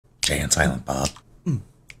Jay and Silent Bob.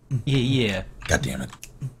 Yeah. God damn it.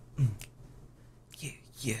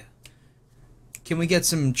 Yeah. Can we get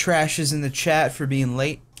some trashes in the chat for being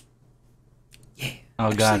late? Yeah.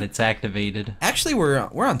 Oh god, it's activated. Actually, we're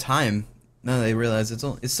on time. Now that I realize it's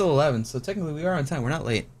still 11, so technically we are on time. We're not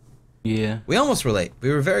late. Yeah. We almost were late. We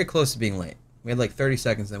were very close to being late. We had like 30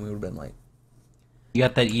 seconds, then we would have been late. You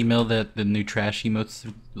got that email that the new trash emotes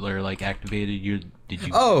are like activated? Did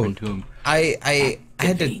you print to them? I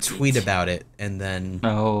had to tweet about it, and then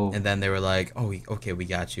they were like, "Oh, okay, we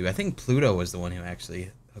got you." I think Pluto was the one who actually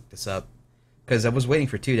hooked us up, because I was waiting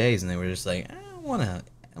for 2 days, and they were just like, "I don't wanna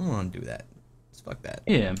do that. Just fuck that."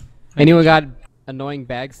 Yeah. Anyone got annoying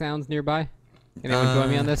bag sounds nearby? Anyone join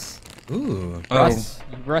me on this? Ooh.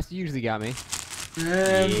 Russ usually got me.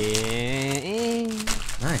 Yeah.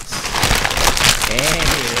 Nice.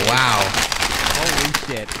 Hey. Wow. Holy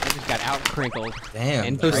shit! I just got out crinkled.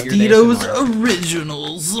 Damn. Tostitos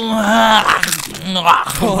Originals.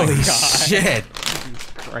 Holy shit.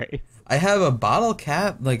 Christ. I have a bottle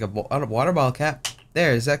cap, like a water bottle cap.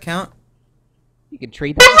 There, does that count? You can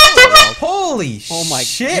trade that. Holy oh my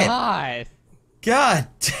shit. god. God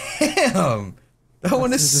damn. That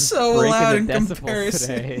one is so loud in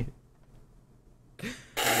comparison.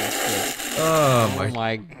 Oh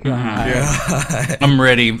my god. I'm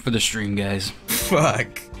ready for the stream, guys.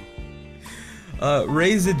 Fuck.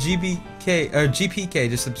 Raise a GPK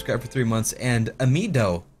just subscribed for 3 months, and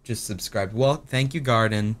Amido just subscribed. Well, thank you,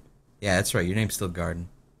 Garden. Yeah, that's right. Your name's still Garden.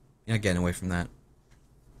 You're not getting away from that.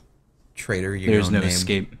 Traitor, There's no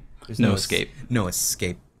escape. There's no escape. No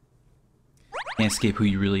escape. Can't escape who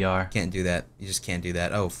you really are. Can't do that. You just can't do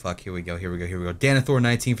that. Oh, fuck. Here we go. Danathor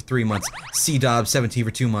 19 for 3 months. C-Dob 17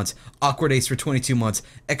 for 2 months. Awkward Ace for 22 months.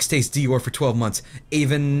 X-Taste Dior for 12 months.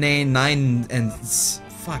 Avon 9 and...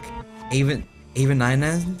 Fuck. Avon 9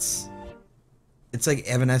 ends? It's like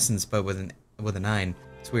Evanescence, but with a 9.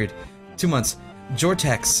 It's weird. 2 months.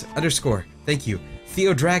 Jortex _ Thank you.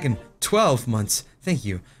 Theo Dragon 12 months. Thank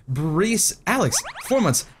you. Brees Alex 4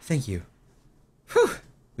 months. Thank you. Whew.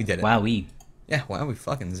 We did it. Wowee. Yeah, wow, we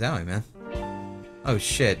fucking zowie, man. Oh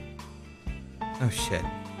shit. Oh shit.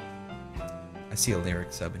 I see a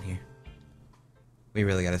lyric sub in here. We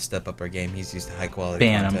really gotta step up our game. He's used to high quality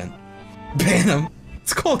content. Ban him.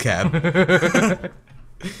 It's Cold Cab.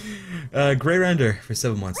 Gray Render for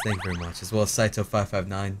 7 months. Thank you very much. As well as Saito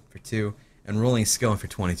 559 for 2, and Rolling Skilling for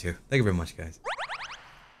 22. Thank you very much, guys.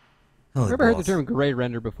 I've never heard the term gray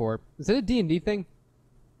render before. Is it a D&D thing?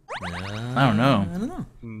 I don't know. I don't know.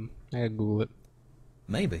 I gotta Google it.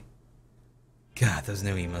 Maybe. God, those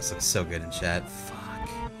new emos look so good in chat. Fuck.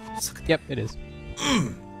 Just look at Yep, it is.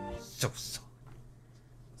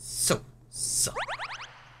 So solid.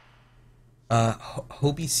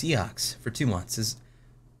 Hobie Seahawks for 2 months is...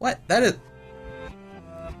 What? That is...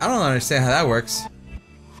 I don't understand how that works.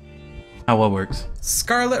 How what works?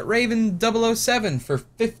 Scarlet Raven 007 for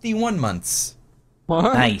 51 months.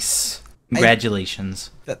 What? Nice.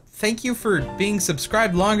 Congratulations. Thank you for being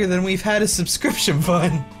subscribed longer than we've had a subscription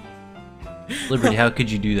fund. Liberty, how could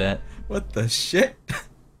you do that? What the shit?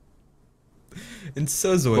 And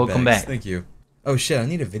Sozoid Welcome bags. back. Thank you. Oh shit, I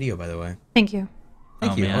need a video, by the way. Thank you.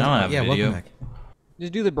 Thank you. Man, I don't have a video. Welcome back.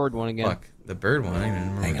 Just do the bird one again. Fuck, the bird one. I don't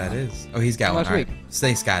even remember what that is. Oh, he's got one. Last Alright. week.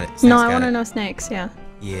 Snake's got it. Snake's No, I got want to it. know snakes, yeah.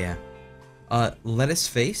 Yeah. Lettuce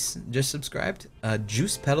Face just subscribed.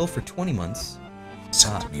 Juice Pedal for 20 months.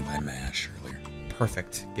 Sent to me by Mash earlier.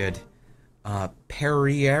 Perfect. Good.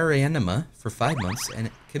 Periaranima for 5 months, and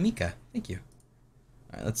Kamika. Thank you.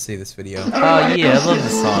 Alright, let's see this video. Oh yeah, I love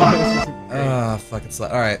this song. Fuck it.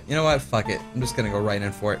 Alright, you know what? Fuck it. I'm just gonna go right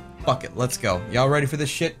in for it. Fuck it. Let's go. Y'all ready for this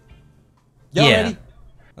shit? Y'all ready?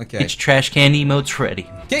 Okay. Get your trash can emotes ready.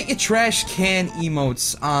 Get your trash can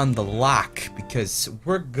emotes on the lock, because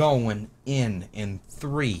we're going in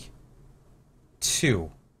 3,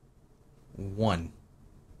 2, 1.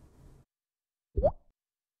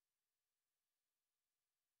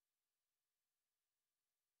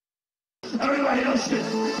 Everybody knows shit.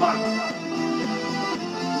 Fuck.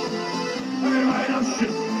 Everybody knows shit.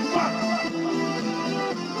 Fuck.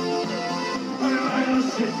 Everybody knows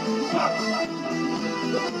shit. Fuck.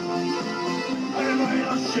 Everybody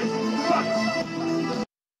knows shit. Fuck.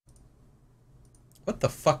 What the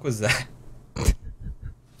fuck was that?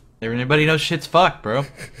 Everybody knows shit's fucked, bro.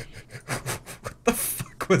 What the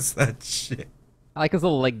fuck was that shit? I like his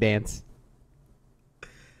little leg dance.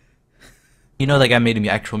 You know that guy made an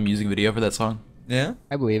actual music video for that song? Yeah?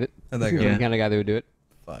 I believe it. How'd that He's go? the kind of guy that would do it.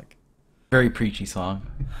 Fuck. Very preachy song.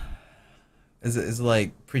 Is it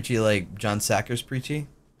like preachy like John Sacker's preachy?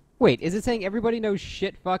 Wait, is it saying everybody knows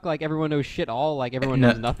shit fuck like everyone knows shit all like everyone No-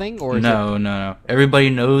 knows nothing? Or is No.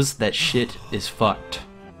 Everybody knows that shit is fucked.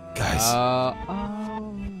 Guys, oh.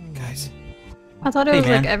 guys, I thought it Hey, was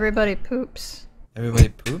like man. everybody poops. everybody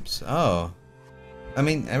poops. Oh, I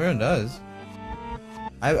mean everyone does.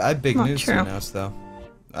 I have big Not news true. to announce though.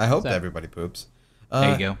 I hope What's that? everybody poops.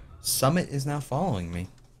 There you go. Summit is now following me.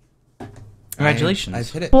 Congratulations.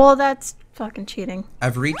 I've hit it. Well, that's fucking cheating.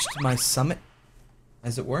 I've reached my summit,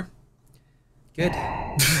 as it were. Good.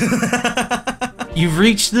 You've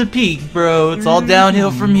reached the peak, bro. It's all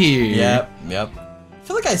downhill from here. Yep. I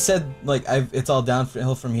feel like I said like it's all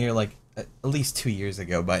downhill from here like at least 2 years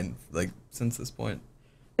ago, but like since this point,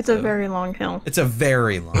 It's a very long hill. it's a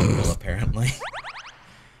very long hill apparently.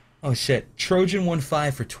 Oh shit! Trojan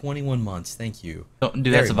 1.5 for 21 months. Thank you. Don't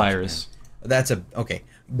do Very that's a much, virus. man. That's a okay.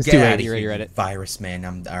 It's Get too out late, of you're here, already you read it. virus man.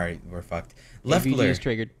 I'm all right. We're fucked. Left AVG Blur is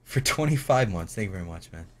triggered. for 25 months. Thank you very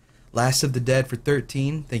much, man. Last of the Dead for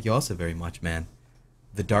 13. Thank you also very much, man.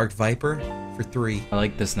 The Dark Viper for 3. I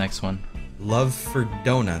like this next one. Love for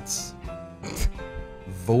Donuts.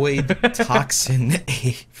 Void Toxin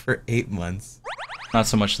 8 for 8 months. Not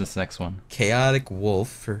so much this next one. Chaotic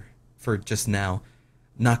Wolf for just now.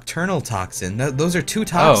 Nocturnal Toxin. Those are 2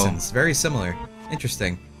 toxins. Very similar.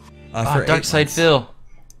 Interesting. For 8 Dark Side months. Phil.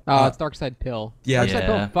 Oh, it's Dark Side Pill. Yeah. Dark Side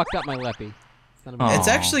Pill Yeah. fucked up my leppy. Son of a- Aw. It's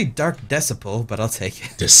actually Dark Decibel, but I'll take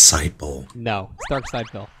it. Disciple. No, it's Dark Side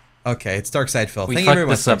Pill. Okay, it's Dark Side Phil. We Thank you fuck very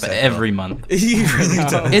much, this up Dark Side every Phil. month. You really No.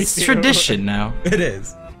 do. It's Ew. tradition now. It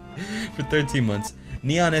is. For 13 months.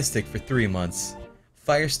 Neonistic for 3 months.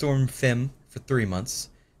 Firestorm Fim for 3 months.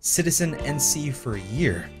 Citizen NC for a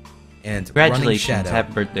year. And Running Congratulations. Shadow.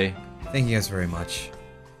 Happy birthday. Thank you guys very much.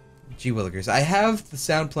 Gee Willikers. I have the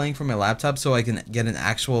sound playing from my laptop so I can get an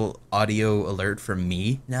actual audio alert from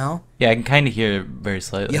me now. Yeah, I can kind of hear it very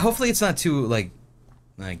slightly. Yeah, hopefully it's not too, like,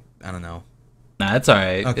 I don't know. Nah, it's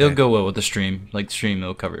alright. Okay. It'll go well with the stream. Like, the stream,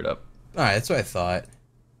 it'll cover it up. Alright, that's what I thought.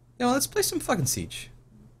 You know, let's play some fucking Siege.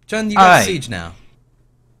 John, you got Alright. Siege now.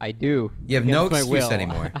 I do. You have no Against my excuse will.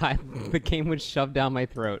 anymore. The game was shoved down my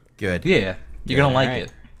throat. Good. Yeah, you're gonna like Alright.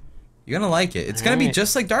 it. You're gonna like it. It's gonna be Alright.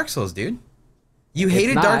 just like Dark Souls, dude. You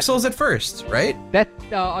hated not. Dark Souls at first, right? That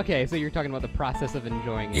okay, so you're talking about the process of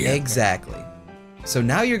enjoying it. Exactly. So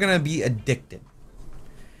now you're gonna be addicted.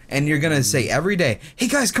 And you're gonna say every day, hey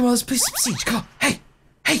guys, come on, let's play some Siege. Come on.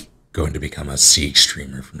 Hey. Going to become a Siege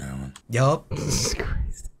streamer from now on. Yup. Jesus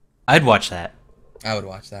Christ. I'd watch that. I would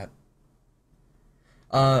watch that.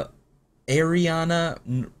 Ariana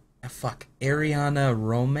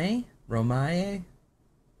Romae?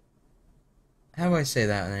 How do I say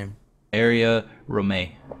that name? Area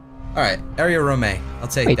Romay. Alright, Aria Romae. I'll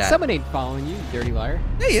take Wait, that. someone ain't following you, you dirty liar.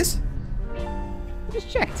 Yeah, he is. I just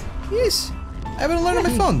checked. He is. I have an alert on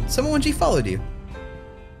my phone. Someone G followed you.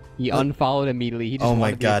 He unfollowed immediately. He just Oh my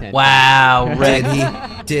wanted the God. attention. Wow,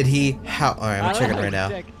 Red. Did he? How? Alright, I'm I gonna check don't it right know,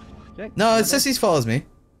 now. check. No, it says he follows me.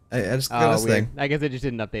 I just got Oh, this weird. thing. I guess it just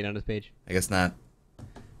didn't update on his page. I guess not.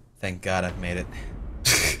 Thank God I've made it.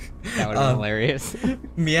 That would have been hilarious.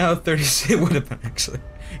 Meow 36 would have been actually.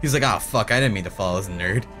 He's like, oh fuck, I didn't mean to follow this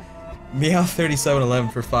nerd. Meow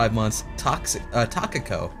 3711 for 5 months.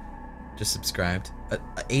 Takako just subscribed.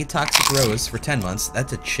 A Toxic Rose for 10 months.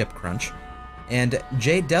 That's a chip crunch. And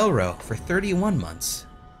J Delro for 31 months.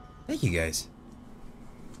 Thank you guys.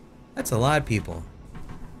 That's a lot of people.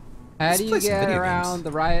 How Let's do you play some get video around games.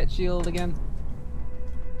 the riot shield again?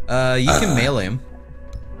 You can mail him.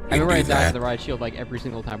 I remember I do died that. to the riot shield like every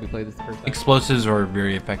single time we played this the first time. Explosives are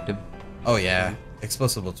very effective. Oh yeah,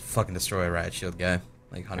 explosive will fucking destroy a riot shield guy,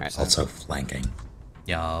 like 100%. Also flanking.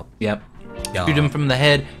 Yup. Yep. Yup. Shoot them from the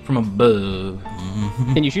head, from above.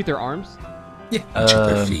 Can you shoot their arms? Check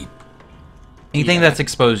their Um, feet. Anything Yeah. that's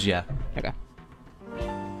exposed, yeah. Okay.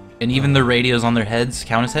 And even the radios on their heads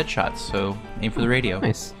count as headshots, so aim for the radio.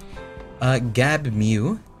 Nice. Gab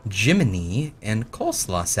Mew, Jiminy, and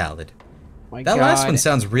coleslaw salad. My That God. last one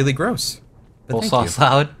sounds really gross. But thank Coleslaw you.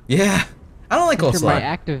 salad. Yeah, I don't like Enter my coleslaw.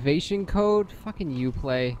 activation code. Fucking you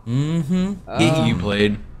play. Mm-hmm. You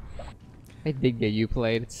played. I did get you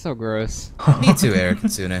played. It's so gross. Me too, Eric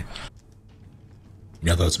Tsune. You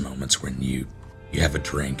know those moments when you have a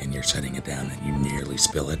drink and you're setting it down and you nearly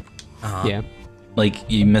spill it? Yeah. Like,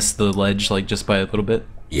 you missed the ledge, like, just by a little bit.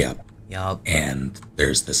 Yep. Yup. And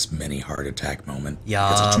there's this mini heart attack moment. Yeah.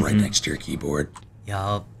 Because it's right next to your keyboard.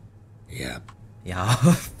 Yup. Yep. Yup.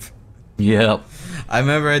 Yep. I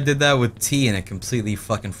remember I did that with tea and it completely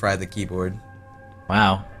fucking fried the keyboard.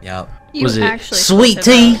 Wow. Yup. You Was it actually sweet flipped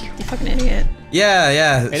it tea? out, You fucking idiot.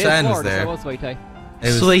 Yeah, It is Cheyenne was Florida, so there. it was sweet tea. It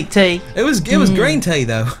was, Sweet tea. It was grain tea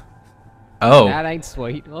though. Oh. That ain't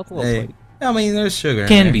sweet. Well, it's a little Hey, sweet. I mean, there's sugar in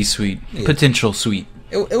Can there. be sweet. Yeah. Potential sweet.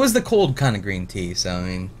 It was the cold kind of green tea, so I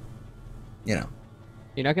mean, you know.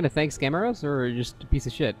 You're not gonna thank Scammeros, or just a piece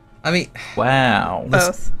of shit? I mean, Wow.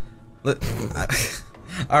 Both.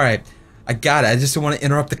 all right, I got it. I just don't want to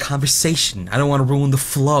interrupt the conversation. I don't want to ruin the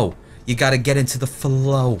flow. You got to get into the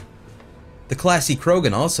flow. The classy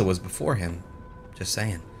Krogan also was before him. Just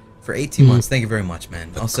saying. For 18 months. Thank you very much,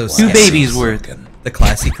 man. Also, Two Scammeros. babies worth. The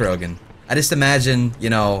classy Krogan. I just imagine, you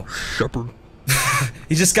know, Shepherd.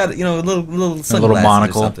 he just got, you know, a little sunglasses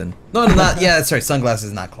monocle. or something. No, not. Yeah, that's right. Sunglasses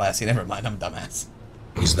is not classy. Never mind. I'm a dumbass.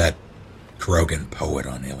 He's that Krogan poet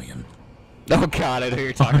on Alien. Oh god, I know who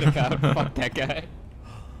you're talking about. Fuck that guy.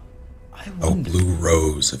 Oh, Blue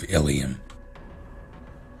Rose of Ilium.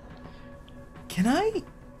 Can I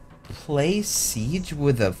play Siege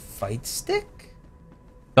with a fight stick?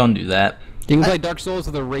 Don't do that. You can play Dark Souls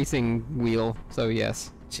with a racing wheel, so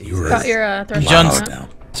yes. You were Got your threshold John's- now.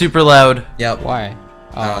 Super loud. Yep. Why?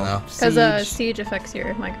 I don't know. Because Siege affects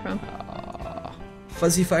your microphone.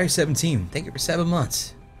 Fuzzy Fire 17. Thank you for 7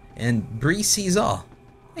 months. And Bree sees all.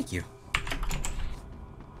 Thank you.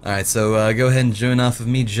 Alright, so go ahead and join off of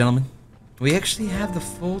me, gentlemen. We actually have the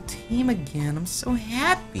full team again. I'm so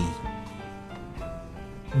happy.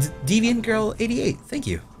 Deviant Girl 88. Thank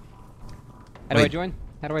you. How do I Wait. join?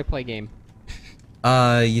 How do I play game?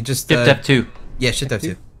 You just Shift F2. yeah, Shift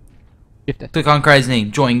F2. Shift F. Click on Cry's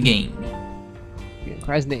name. Join game.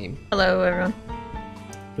 Cry's name. Hello, everyone.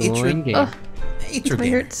 Join Hatred. game. Oh, Hatred my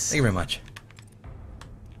Gamer. hurts. Thank you very much.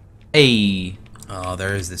 Hey. Oh,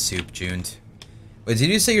 there is the soup, Juned. Wait, did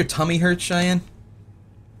you say your tummy hurts, Cheyenne?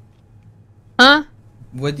 Huh?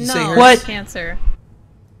 What did you No, say hurts? What? cancer.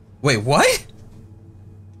 Wait, what?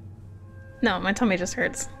 No, my tummy just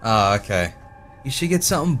hurts. Oh, okay. You should get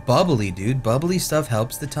something bubbly, dude. Bubbly stuff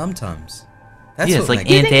helps the tum-tums. That's Yeah, what it's like makes-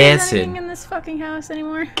 Do you think there's Antacid. anything in this fucking house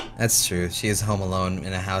anymore? That's true. She is home alone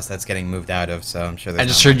in a house that's getting moved out of, so I'm sure there's I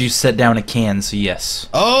just not heard much. you set down a can, so yes.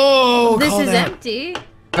 Oh, This call is that. empty.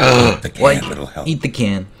 The can What? little help. Eat the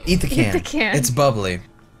can. Eat the can. the can. It's bubbly.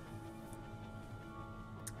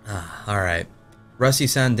 Ah, alright. Russ, you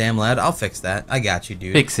sound damn loud. I'll fix that. I got you,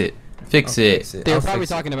 dude. Fix it. Fix I'll it. fix it. They were I'll probably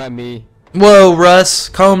fix it. talking about me. Whoa, Russ.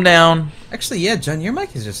 Calm down. Actually, yeah, John, your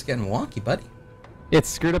mic is just getting wonky, buddy. It's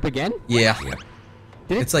screwed up again? Yeah. Yep.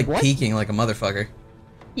 Did it? It's like what? peaking like a motherfucker. Are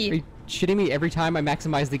Yeah. you shitting me every time I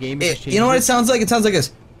maximize the game? It just You know what it changes sounds like? It sounds like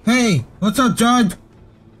this. Hey, what's up, John?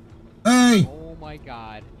 Hey! Oh my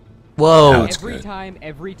god. Whoa. Now it's Every good.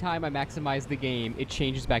 time I maximize the game, it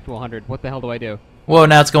changes back to 100. What the hell do I do? Whoa,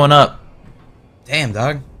 now it's going up. Damn,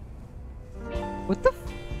 dog. What the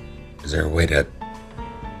Is there a way to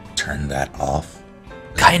turn that off?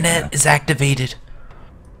 Kynet is activated.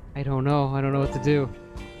 I don't know. I don't know what to do.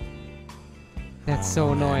 That's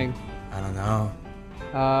so annoying. I don't know.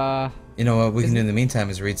 Uh, You know what we can do in the meantime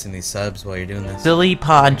is read some of these subs while you're doing this. Silly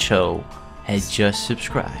Poncho has just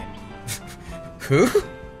subscribed. Who?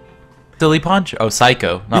 Silly Poncho. Oh,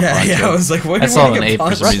 Psycho, not Yeah, Poncho. yeah, I was like, where I do saw we an get A for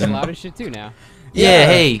Poncho? some Russ is reason. loud as shit too now. Yeah,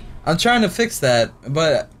 hey. I'm trying to fix that,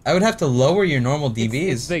 but I would have to lower your normal It's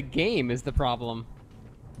dBs. the game is the problem.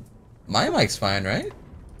 My mic's fine, right?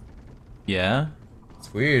 Yeah?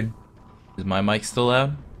 It's weird. Is my mic still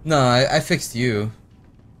loud? No, I fixed you.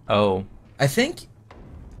 Oh. I think...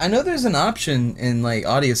 I know there's an option in, like,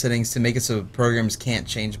 audio settings to make it so programs can't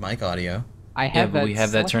change mic audio. I Yeah, have but that we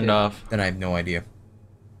have that turned selected. off. Then I have no idea.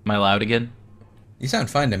 Am I loud again? You sound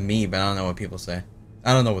fine to me, but I don't know what people say.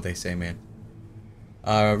 I don't know what they say, man.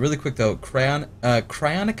 Really quick though,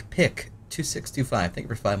 Cryonic Pick 2625. Thank you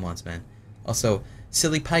for 5 months, man. Also,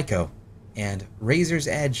 Silly Pico and Razor's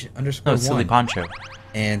Edge _ No, it's Silly 1. Poncho.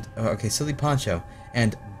 And okay, Silly Poncho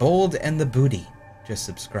and Bold and the Booty just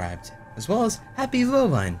subscribed, as well as Happy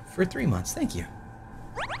Lowline for 3 months. Thank you.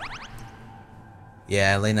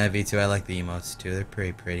 Yeah, Late Night V2. I like the emotes too. They're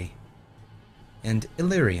pretty. And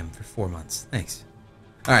Illyrium for 4 months. Thanks.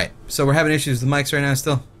 All right, so we're having issues with the mics right now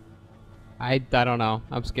still. I don't know.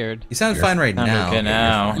 I'm scared. You sound You're fine right I'm now. okay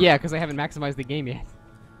now. Yeah, because I haven't maximized the game yet.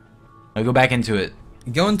 I'll go back into it.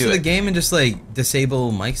 Go into Do the it. game and just like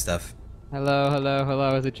disable mic stuff. Hello.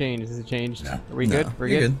 Has it changed? Has it changed? No. Are we No, good? We're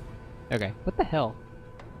you're good? Okay. What the hell?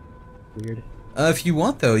 Weird. If you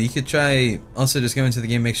want though, you could try also just go into the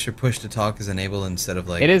game, make sure push to talk is enabled instead of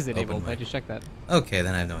like It is open enabled. I mic. just checked that. Okay,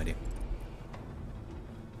 then I have no idea.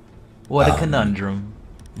 What a conundrum.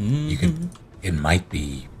 You can. It might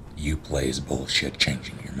be Uplay's bullshit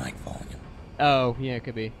changing your mic volume. Oh, yeah, it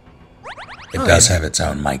could be. It Oh, does yeah. have its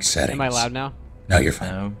own mic settings. Am I loud now? No, you're fine.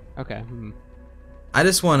 No. Okay. I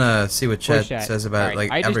just want to see what Voice chat says about Alright,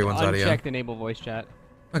 like everyone's I just audio. unchecked enable voice chat.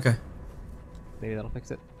 Okay. Maybe that'll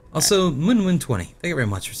fix it. Also, Moonwin20. Thank you very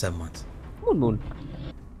much for 7 months. Moon.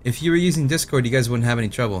 If you were using Discord, you guys wouldn't have any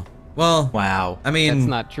trouble. Well, Wow. I mean, That's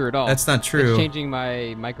not true at all. That's not true. It's changing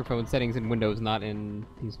my microphone settings in Windows, not in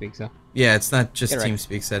TeamSpeak, so. Yeah, it's not just Get it right.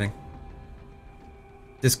 TeamSpeak setting.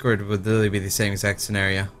 Discord would literally be the same exact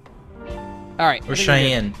scenario. Alright. Where's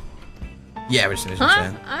Cheyenne? Yeah, we're just finishing Huh?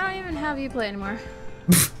 Cheyenne. I don't even have you play anymore.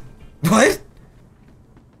 What?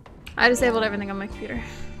 I disabled everything on my computer.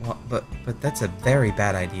 Well, but that's a very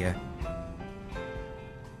bad idea.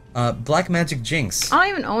 Black Magic Jinx. I don't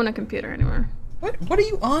even own a computer anymore. What are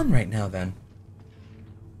you on right now then?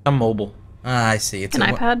 I'm mobile. Ah, I see. It's An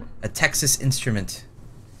iPad. a Texas Instrument.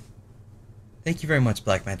 Thank you very much,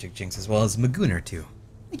 Black Magic Jinx, as well as Magooner too.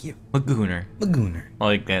 Thank you. Magooner. Magooner. I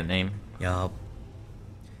like that name. Yup.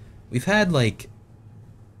 We've had like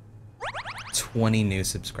 20 new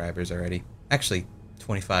subscribers already. Actually,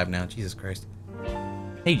 25 now. Jesus Christ.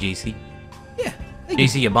 Hey, JC. Yeah. Thank you.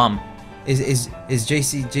 JC, a bum. Is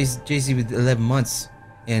JC with 11 months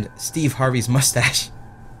and Steve Harvey's mustache?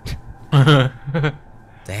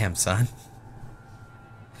 Damn, son.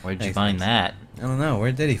 Where'd you Thanks, find thanks. that? I don't know.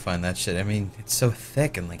 Where did he find that shit? I mean, it's so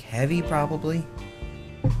thick and like heavy, probably.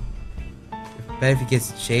 I bet if he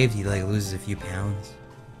gets it shaved, he like loses a few pounds.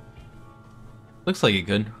 Looks like it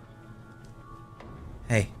could.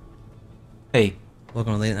 Hey, Hey,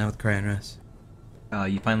 welcome to Late Night with Cry and Russ.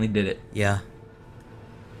 you finally did it. Yeah.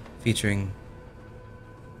 Featuring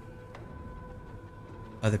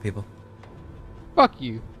other people. Fuck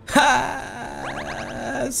you.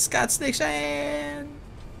 Ha! Scott Snake Cheyenne.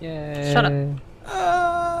 Yeah. Shut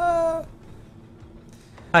up.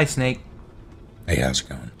 Hi, Snake. Hey, how's it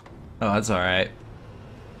going? Oh, that's alright.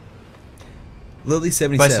 Lily Buy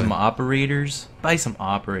 77. some operators. Buy some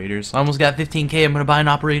operators. I almost got 15K. I'm gonna buy an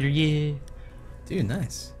operator. Yeah. Dude,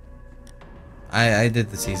 nice. I did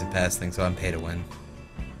the season pass thing, so I'm pay to win.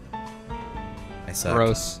 I suck.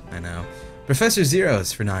 Gross. I know. Professor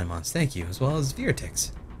Zeros for 9 months. Thank you, as well as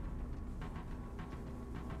Vertex.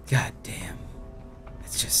 God damn.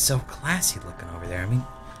 It's just so classy looking over there. I mean,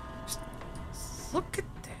 just look at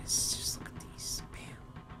this. Just look at these. Bam.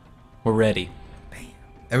 We're ready. Bam.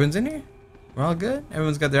 Everyone's in here? We're all good?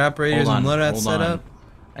 Everyone's got their operators Hold and on. loadouts Hold set on. up?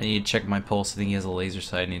 I need to check my pulse. I think he has a laser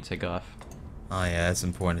sight. I need to take off. Oh yeah, it's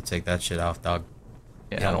important to take that shit off, dog.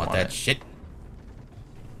 Yeah, You don't want that it. shit.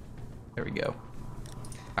 There we go.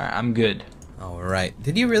 Alright, I'm good. Alright.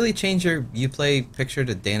 Did you really change your Uplay picture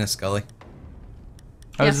to Dana Scully?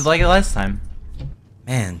 I was Yes. like it last time.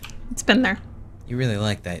 Man, It's been there. you really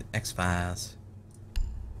like that X-Files.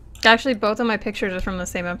 Actually, both of my pictures are from the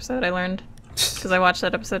same episode, I learned. Because I watched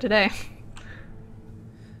that episode today.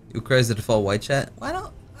 Who cries the default white chat?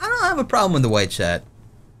 Well, I don't have a problem with the white chat.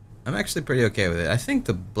 I'm actually pretty okay with it. I think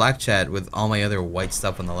the black chat with all my other white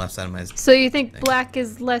stuff on the left side of my... So you think black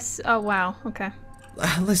is less... Oh, wow. Okay.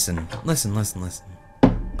 Listen.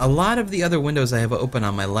 A lot of the other windows I have open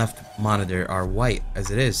on my left monitor are white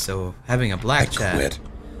as it is, so having a black chat... Quit.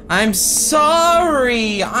 I'm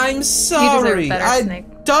sorry! I'm sorry! better, I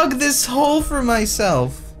Snake. dug this hole for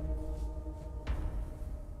myself.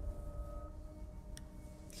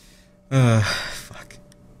 Fuck.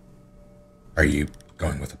 Are you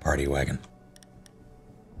going with a party wagon?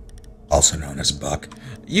 Also known as Buck.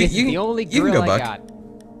 You, This is you, the only you can grill go, I Buck. got.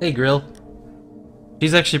 Hey, Grill.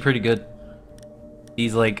 She's actually pretty good.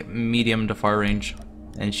 He's like medium to far range,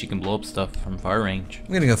 and she can blow up stuff from far range.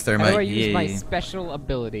 I'm gonna go How do I thermite. use my Yeah. special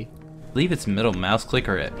ability? I believe it's middle mouse click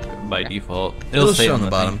or it by default. It'll say show on on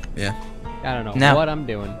the bottom. thing. Yeah. I don't know Now- what I'm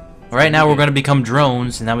doing. Right now we're gonna become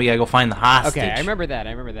drones, and now we gotta go find the hostage. Okay, I remember that.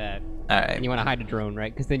 And Alright. you want to hide a drone,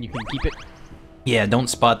 right? Because then you can keep it. Yeah, don't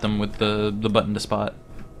spot them with the button to spot.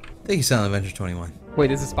 Thank you, Silent Adventure 21. Wait,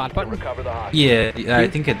 there's a spot button? Yeah, I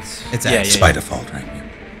think it's... It's yeah, X. It's yeah, by yeah. default, right?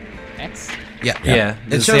 Yeah. X? Yeah. Yeah, It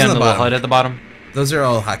does shows say on on the the little bottom. HUD at the bottom. Those are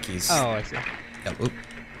all hotkeys. Oh, I see. Yep. Oop.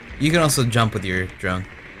 You can also jump with your drone.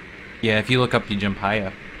 Yeah, if you look up, you jump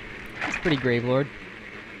higher. That's pretty grave, Lord.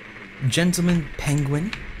 Gentleman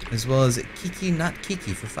Penguin, as well as Kiki Not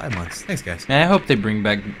Kiki for 5 months. Thanks, guys. Man, I hope they bring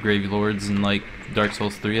back Gravy Lords in like Dark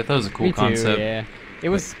Souls 3. I thought it was a cool Me too, concept. yeah. It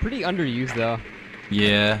was pretty underused, though.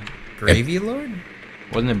 Yeah. Gravy Lord?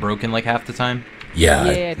 Wasn't it broken like half the time? Yeah,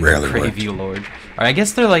 Yeah, it rarely worked. Gravy Lord. Alright, I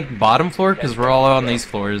guess they're like bottom floor because we're all on these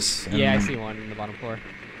floors. Yeah, I and- see one in the bottom floor.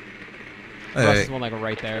 Wait, Plus, wait. one like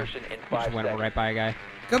right there. Which went right by a guy.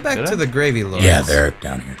 Go back Did to I? the Gravy Lords. Yeah, they're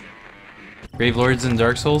down here. Grave Lords in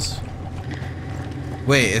Dark Souls?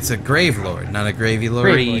 Wait, it's a Grave Lord, not a Gravy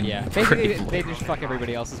Lord? Grave- Lord, yeah. Basically, Grave they just fuck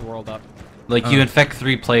everybody else's world up. Like, you infect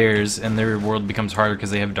 3 players and their world becomes harder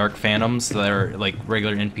because they have dark phantoms that are like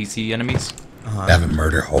regular NPC enemies. They have a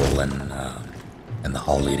murder hole in the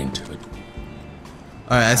hall leading to it.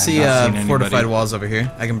 Alright, I see not seen fortified anybody. walls over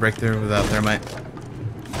here. I can break through without thermite.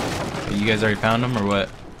 You guys already found them or what?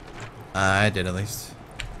 I did at least.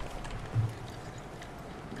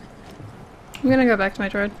 I'm gonna go back to my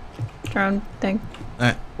drone thing.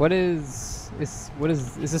 Alright. What is this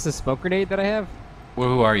a smoke grenade that I have?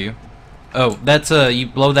 Who are you? Oh, that's you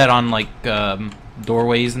blow that on like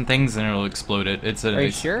doorways and things, and it'll explode it. It's a. Are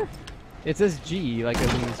you sure? It says G, like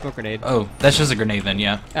a smoke grenade. Oh, that's just a grenade then,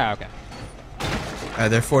 yeah. Oh, okay.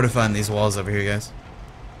 Alright, they're fortifying these walls over here, guys.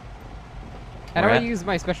 How do Where I at? use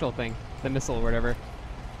my special thing? The missile or whatever.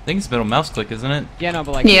 I think it's middle mouse click, isn't it? Yeah, no,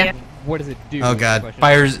 but like, Yeah. what does it do? Oh, is the God.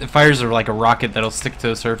 question. Fires are like a rocket that'll stick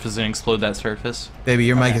to a surface and explode that surface. Baby,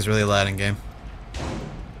 your mic Okay. is really loud in game.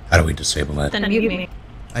 How do we disable that? Then mute me.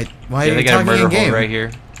 Why Yeah, are they you got a talking murder in hole game? right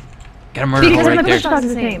here. Got a murder Because hole my right there. push box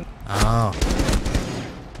is the same. Oh.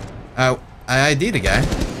 Oh, I ID'd a guy.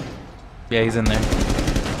 Yeah, he's in there.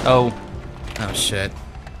 Oh, Oh shit.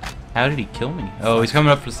 how did he kill me? Oh, he's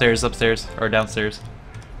coming up the stairs, upstairs, or downstairs.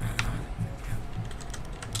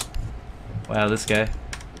 Wow, this guy.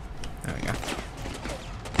 There we go.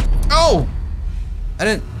 Oh! I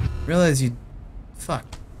didn't realize you. Fuck.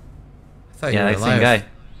 I thought Yeah, you that were same alive. guy.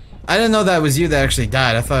 I didn't know that was you that actually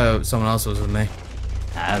died. I thought someone else was with me.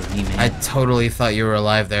 Ah, that was me, man. I totally thought you were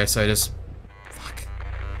alive there, so I just. Fuck.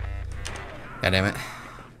 God damn it.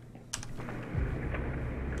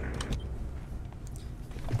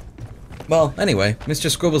 Well, anyway, Mr.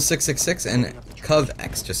 Scribble666 and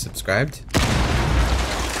CovX just subscribed.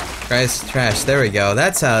 Christ, trash. There we go.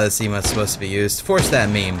 That's how this emote's supposed to be used. Force that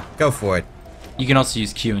meme. Go for it. You can also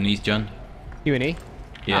use Q and E, John. Q and E.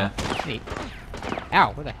 Yeah. Oh, neat.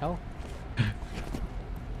 Ow! Where the hell? Where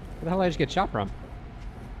the hell did I just get shot from?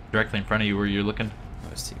 Directly in front of you where you're looking.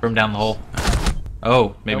 Let's see. From down the hole.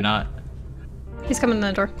 Oh, maybe Nope. not. He's coming in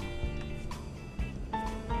the door.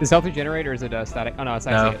 Is health regenerate or is it static? Oh no, it's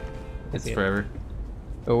I No. see it. I It's see it. forever.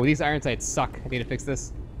 Oh, these iron sights suck. I need to fix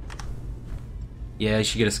this. Yeah, you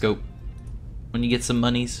should get a scope. When you get some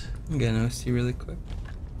monies. I'm gonna see really quick.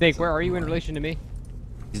 Dake, where are you in relation to me?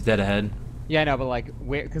 He's dead ahead. Yeah, I know, but like,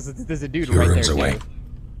 where? Because there's a dude Two right there rooms too. away.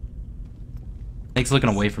 Nick's looking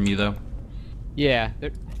away from you though. Yeah,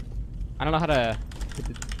 I don't know how to get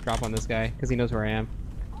the drop on this guy because he knows where I am.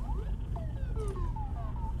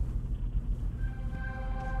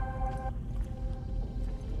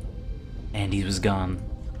 And he was gone.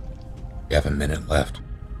 You have a minute left.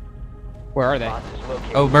 Where are they?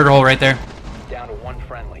 Oh, murder hole right there. Down to one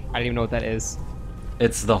friendly. I don't even know what that is.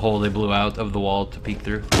 It's the hole they blew out of the wall to peek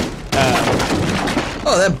through.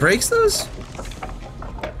 Oh, that breaks those?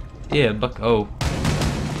 Yeah, Buck. Oh,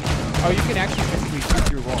 Oh, you can actually physically shoot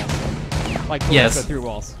through walls. Like, Yes. go through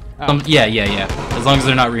walls. Oh, yeah. As long as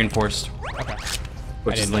they're not reinforced, okay.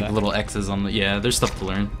 which I is didn't like know that. little X's on the. Yeah, there's stuff to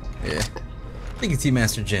learn. Yeah. Thank you, Team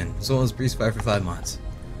Master Jin, as well as Breeze Fire for 5 months.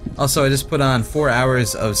 Also, I just put on 4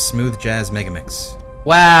 hours of smooth jazz megamix.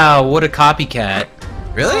 Wow, what a copycat!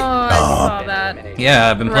 Really? Oh, I saw that. Yeah,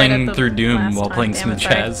 I've been Right playing at the through Doom last while time. playing Damn Smooth it,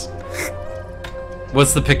 sorry. Jazz.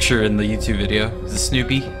 What's the picture in the YouTube video? Is it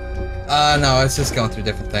Snoopy? No, it's just going through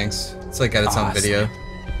different things. It's like got its own Awesome. video.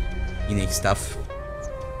 Unique stuff.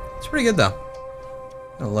 It's pretty good though.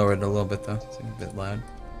 I'll lower it a little bit though. It's a bit loud.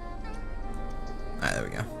 Alright, there we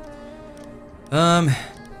go.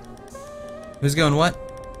 Who's going what?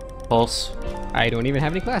 Pulse. I don't even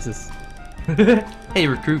have any classes. Hey,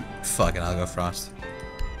 recruit. Fuck it, I'll go Frost.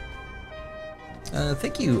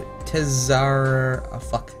 Thank you, Tezar... Oh,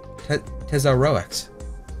 fuck. Tezarox.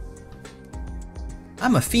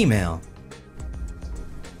 I'm a female.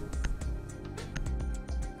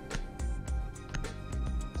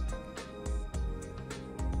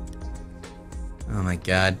 Oh my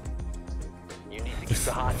god. You need to keep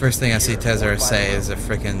the hostage. First thing I see Tezar say is a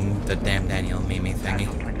frickin' the damn Daniel Mimi thingy.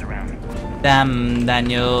 Damn,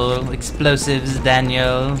 Daniel. Explosives,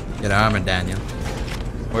 Daniel. Get armor, Daniel.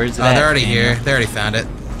 Where's Oh, that? they're already Daniel? here. They already found it.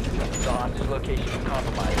 The hostage location is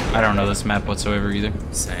compromised. I don't know this map whatsoever either.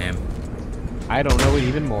 Same. I don't know it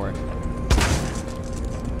even more.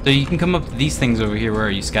 So you can come up to these things over here. Where are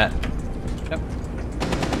you, Scott? Yep.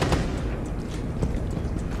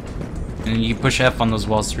 And you can push F on those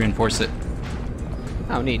walls to reinforce it.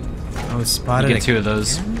 Oh, neat. Oh, You spotted get 2 of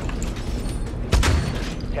those.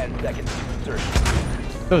 10 seconds to insertion.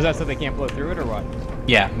 So is that so they can't blow through it or what?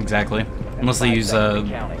 Yeah, exactly. Unless they use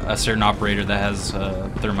a certain operator that has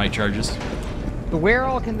thermite charges. But where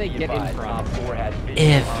all can they get in Advised, Op from? 4 has visual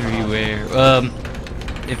Everywhere.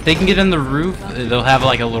 If they can get in the roof, they'll have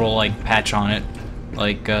like a little like patch on it.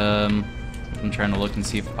 Like I'm trying to look and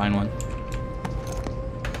see if I find one.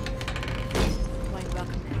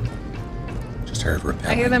 Just heard I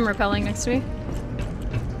repelling. hear them repelling next to me.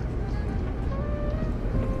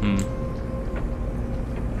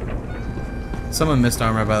 Someone missed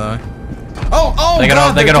armor, by the way. Oh, They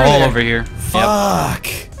God, got a they're hole there. over here. Yep. Fuck.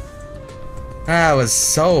 That was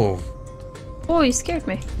so... Oh, you scared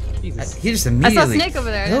me. Jesus. He just I immediately saw Snake over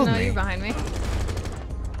there. I didn't killed know me. you were behind me.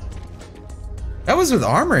 That was with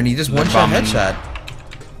armor, and he just one-shot bombing.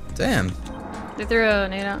 headshot. Damn. They threw a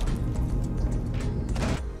nade out.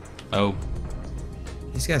 Oh.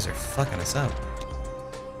 These guys are fucking us up.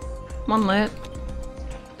 One lit.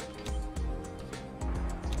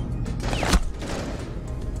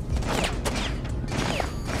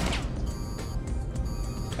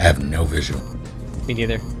 I have no visual. Me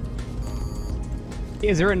neither.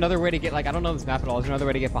 Is there another way to get, like, I don't know this map at all. Is there another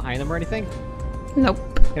way to get behind them or anything? Nope.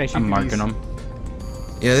 Can I shoot I'm through marking these? them.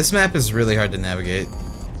 Yeah, this map is really hard to navigate.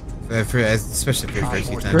 Especially for your first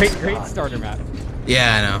few times. Great starter map.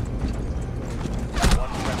 Yeah, I know.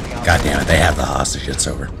 God damn it, they have the hostage. It's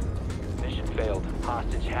over. Mission failed.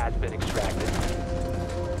 Hostage has been extracted.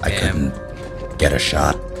 I Damn. couldn't get a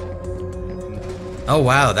shot. Oh,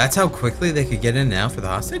 wow. That's how quickly they could get in now for the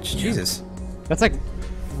hostage? Yeah. Jesus. That's like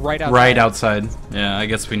right outside. Right outside. Yeah, I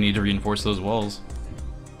guess we need to reinforce those walls.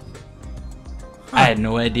 I had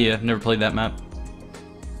no idea. Never played that map.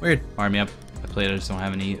 Weird. Army up. I played it. I just don't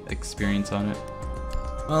have any experience on it.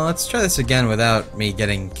 Well, let's try this again without me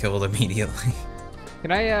getting killed immediately.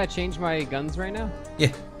 Can I change my guns right now? Yeah.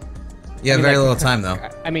 You have I mean, very like, little time, though.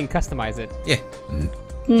 I mean, customize it. Yeah. No,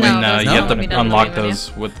 And there's you no have one we to done in the unlock game menu.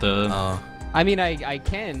 those with the... Oh. I mean, I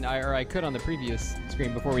can, or I could on the previous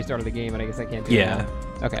screen before we started the game, and I guess I can't do it Yeah.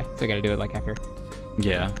 now. Okay, so I gotta do it like after.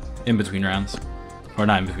 Yeah. In between rounds. Or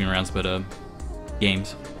not in between rounds, but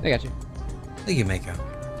games. I got you. Thank you, Mako.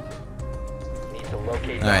 Need to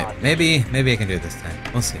locate the Alright, hostage. maybe I can do it this time.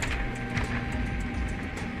 We'll see.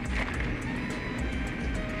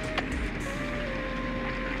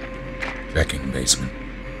 Checking basement.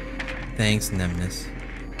 Thanks, Nemnus.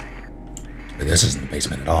 But this isn't the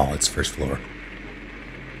basement at all. It's first floor.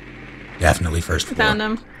 Definitely first floor. Found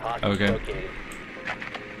him. Hostage Okay. located.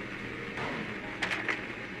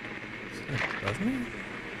 Above me?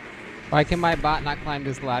 Why can my bot not climb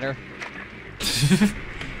this ladder?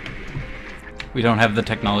 We don't have the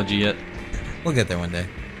technology yet. We'll get there one day.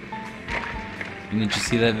 Didn't you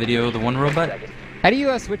see that video of the one robot? How do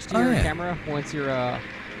you switch to Oh, your yeah. camera once you're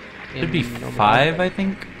It'd be in normal 5, mode? I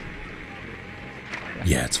think.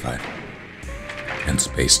 Yeah, it's 5. And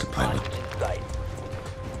space to pilot. Hostage in sight.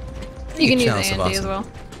 You can use Chalice of AND as Awesome. well.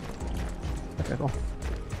 Okay, cool.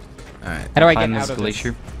 Alright. How do I get Climb out this of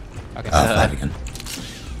glacier. this? Okay. 5 again.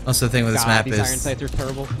 Also, the thing with this God, map these iron is sights are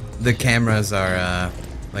terrible. the cameras are,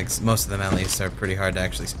 like, most of them at least, are pretty hard to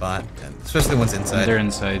actually spot. Especially the ones inside. They're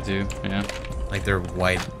inside too. Yeah. Like, they're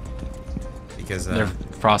white. Because, They're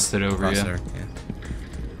frosted over. Crosser, yeah.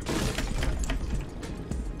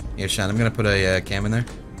 Here, Sean, I'm gonna put a cam in there.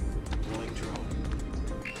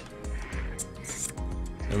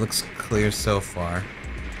 It looks clear so far.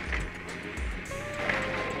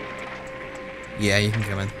 Yeah, you can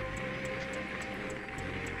come in.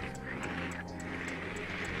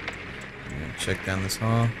 I'm gonna check down this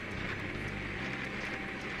hall.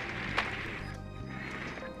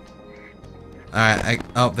 Alright,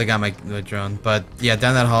 oh, they got my drone. But, yeah,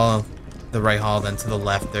 down that hall, the right hall, then to the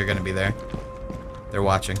left, they're gonna be there. They're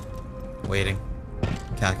watching. Waiting.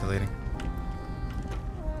 Calculating.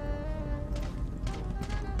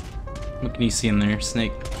 What can you see in there,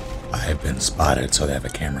 Snake? I have been spotted, so they have a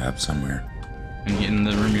camera up somewhere. Can you get in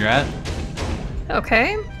the room you're at?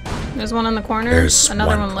 Okay. There's one in the corner. There's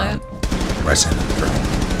Another one one lit. Right into the drone.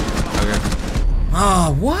 Okay.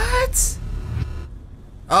 Oh, what?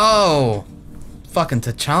 Oh. Fucking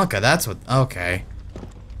Tachanka, that's what. Okay.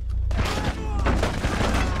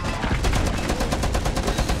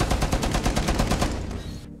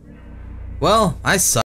 Well, I suck.